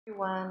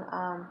Everyone,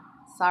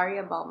 sorry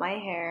about my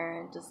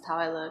hair, just how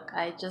I look.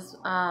 I just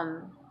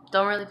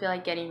don't really feel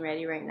like getting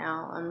ready right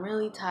now. I'm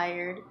really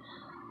tired.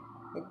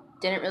 I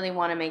didn't really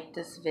want to make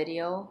this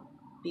video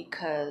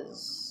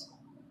because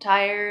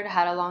tired,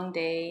 had a long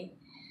day.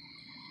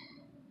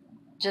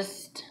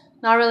 Just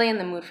not really in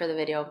the mood for the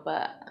video,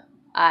 but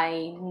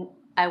I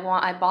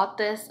I bought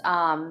this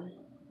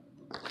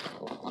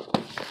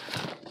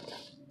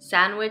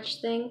sandwich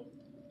thing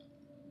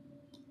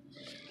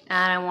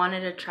and I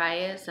wanted to try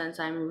it since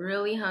I'm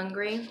really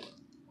hungry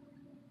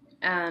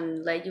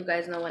and let you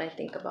guys know what I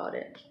think about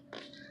it.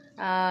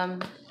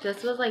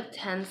 This was like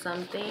 10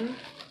 something.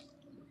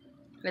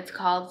 It's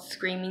called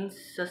Sicilian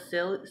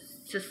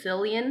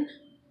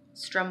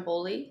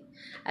Stromboli.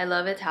 I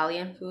love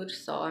Italian food,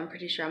 so I'm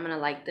pretty sure I'm gonna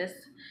like this.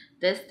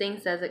 This thing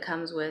says it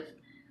comes with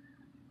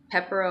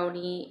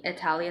pepperoni,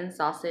 Italian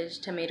sausage,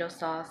 tomato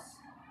sauce,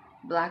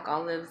 black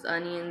olives,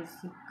 onions,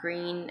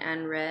 green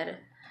and red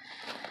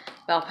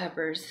bell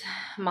peppers,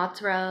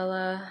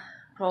 mozzarella,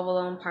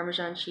 provolone,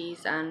 parmesan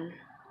cheese, and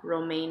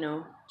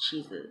Romano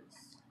cheeses.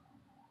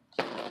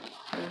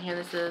 And here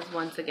this is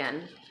once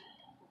again.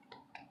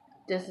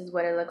 This is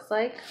what it looks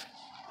like.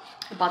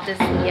 I bought this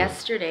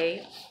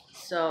yesterday,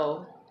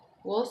 so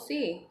we'll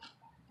see.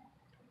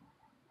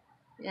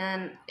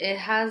 And it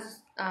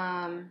has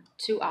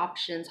two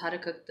options how to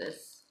cook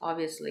this,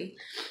 obviously.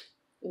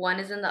 One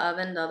is in the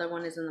oven, the other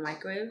one is in the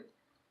microwave.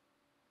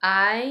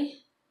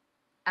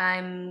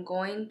 I'm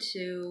going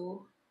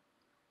to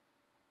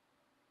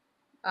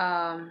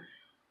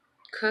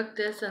cook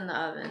this in the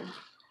oven.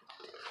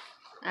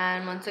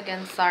 And once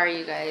again, sorry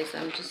you guys,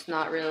 I'm just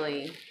not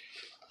really,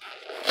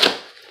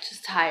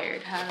 just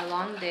tired. Had a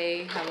long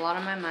day, have a lot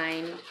on my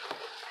mind,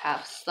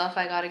 have stuff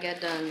I gotta get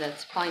done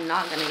that's probably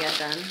not gonna get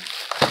done.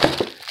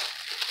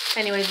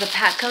 Anyways, the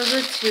pack comes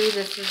with two.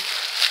 This is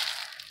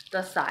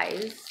the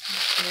size.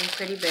 It's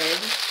pretty big.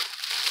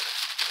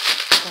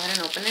 Go ahead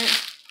and open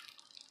it.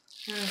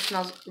 It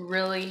smells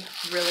really,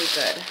 really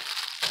good.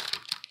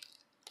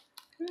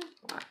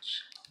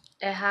 Watch.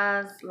 It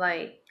has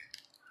like,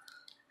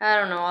 I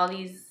don't know, all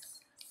these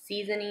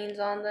seasonings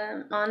on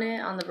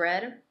the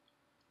bread.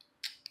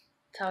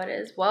 That's how it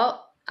is.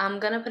 Well, I'm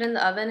gonna put it in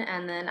the oven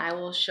and then I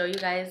will show you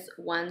guys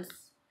once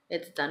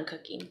it's done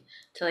cooking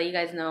to let you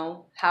guys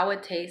know how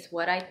it tastes,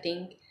 what I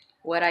think,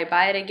 would I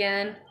buy it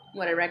again,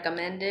 would I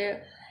recommend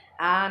it,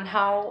 and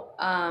how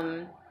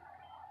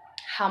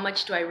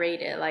much do I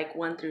rate it, like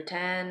 1 through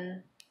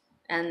 10,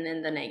 and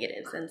then the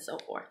negatives and so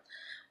forth.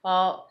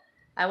 Well,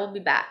 I will be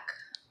back.